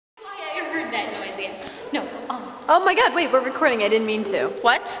that noise again. No. Oh my God! Wait, we're recording. I didn't mean to.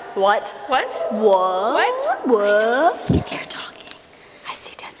 What? What? What? What? What? What? You're talking. I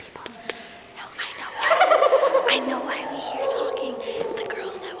see dead people. No, I know. I know why we hear talking. The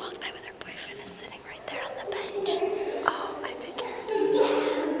girl that walked by with her boyfriend is sitting right there on the bench. Oh, I figured.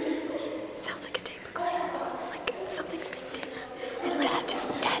 Yeah. Sounds like a tape recording. Like something's being taken. And listen to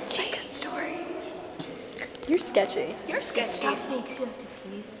sketchy. Like a story. You're sketchy. You're sketchy. Stuff makes you have to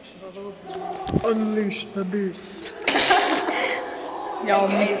pee. Unleash the beast.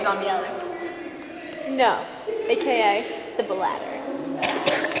 AKA Zombie Alex. No. AKA the bladder.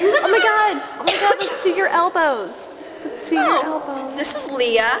 Oh my God! Oh my God! Let's see your elbows. Let's see your elbows. This is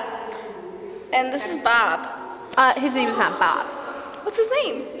Leah. And this is Bob. His name is not Bob. What's his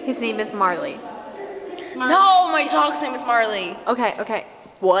name? His name is Marley. No, my dog's name is Marley. Okay. Okay.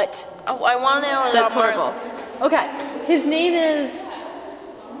 What? Oh, I want to know That's about horrible. Marley. Okay. His name is.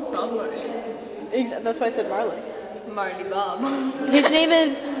 Bob Marley. That's why I said Marley. Marley Bob. His name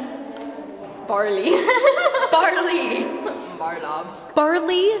is Barley. Barley. Marlob.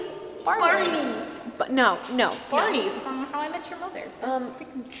 Barley? Barney. But no. Barney from How I Met Your Mother.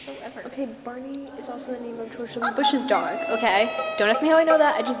 Freaking show ever. Okay, Barney is also the name of George W. Bush's dog. Okay, don't ask me how I know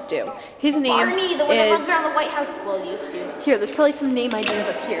that. I just do. His name Barney, the one that runs is. around the White House. Well, used to. Here, there's probably some name ideas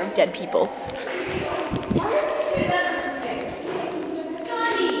up here of dead people.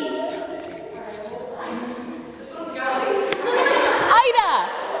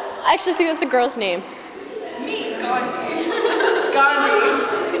 I actually think that's a girl's name. Me, Gandhi. This is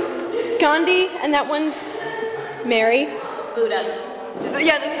Gandhi. Gandhi, and that one's Mary. Buddha.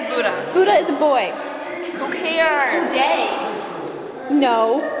 Yeah, this is Buddha. Buddha is a boy. Who cares? Day.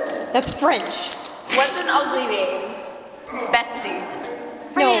 No, that's French. What's an ugly name? Betsy.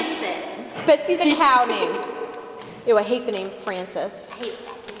 Francis. No. Betsy's a cow name. Ew, I hate the name Francis. I hate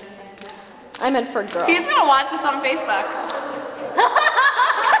that. I meant for a girl. He's gonna watch this on Facebook.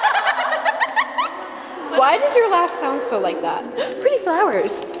 Why does your laugh sound so like that? Pretty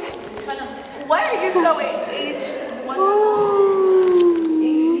flowers. Why are you so HDAD?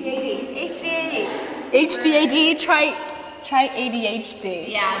 HDAD, try ADHD.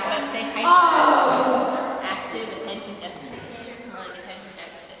 Yeah, I was about to say hyper. Active attention deficit. More like attention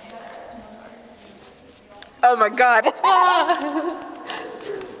deficit. Oh my God.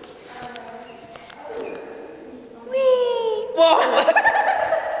 Wee. Whoa.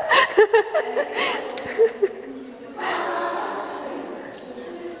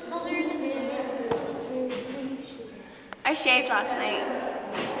 I shaved last night.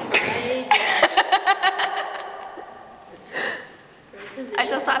 I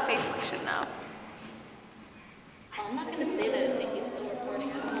just thought Facebook should know. I'm not going to say that I think he's still recording.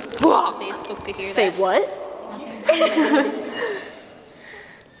 I just want Facebook to hear Say that. what?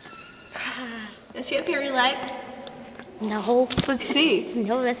 Does she have hairy legs? No. Let's see.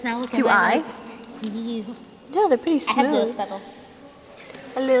 No, that's not what Do I? You. No, they're pretty I have a little smooth. stubble.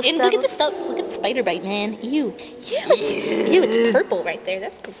 A little And look at the stuff. Look at the spider bite, man. Ew. Ew, it's purple right there.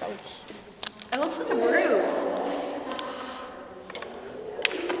 That's gross. It looks like a bruise.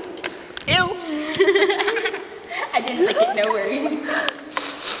 Ew. I didn't like it. No worries.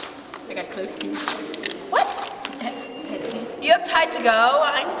 I got close to you. What? You have Tide to go?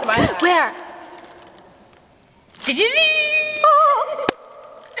 I need to buy that. Where? Did you?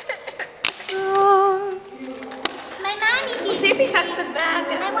 It's my mommy. Let's see if he texted back.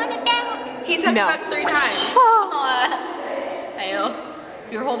 I want it back. He texted No. back 3 times. Fail.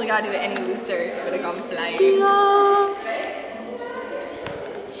 If you were holding on to it any looser, it would have gone flying.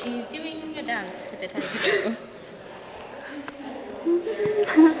 She's doing a dance with the Tide to go.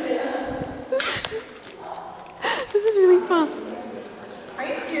 This is really fun. Are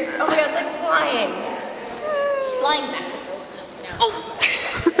you serious? Oh my God, it's like flying. Flying back. Oh.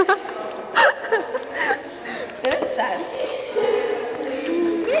 Did it send?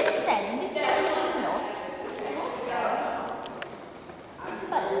 Did it send? Not.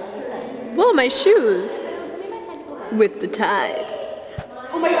 Whoa, my shoes. With the tide.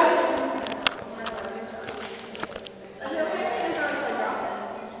 Oh my God.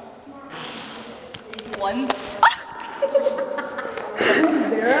 Once.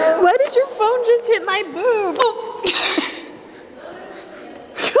 Why did your phone just hit my boob?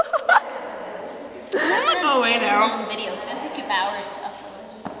 Go away now. Long video. It's gonna take you hours to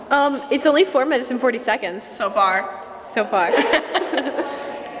upload. It's only 4 minutes and 40 seconds So far. so far.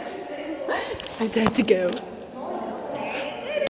 I'm dead to go.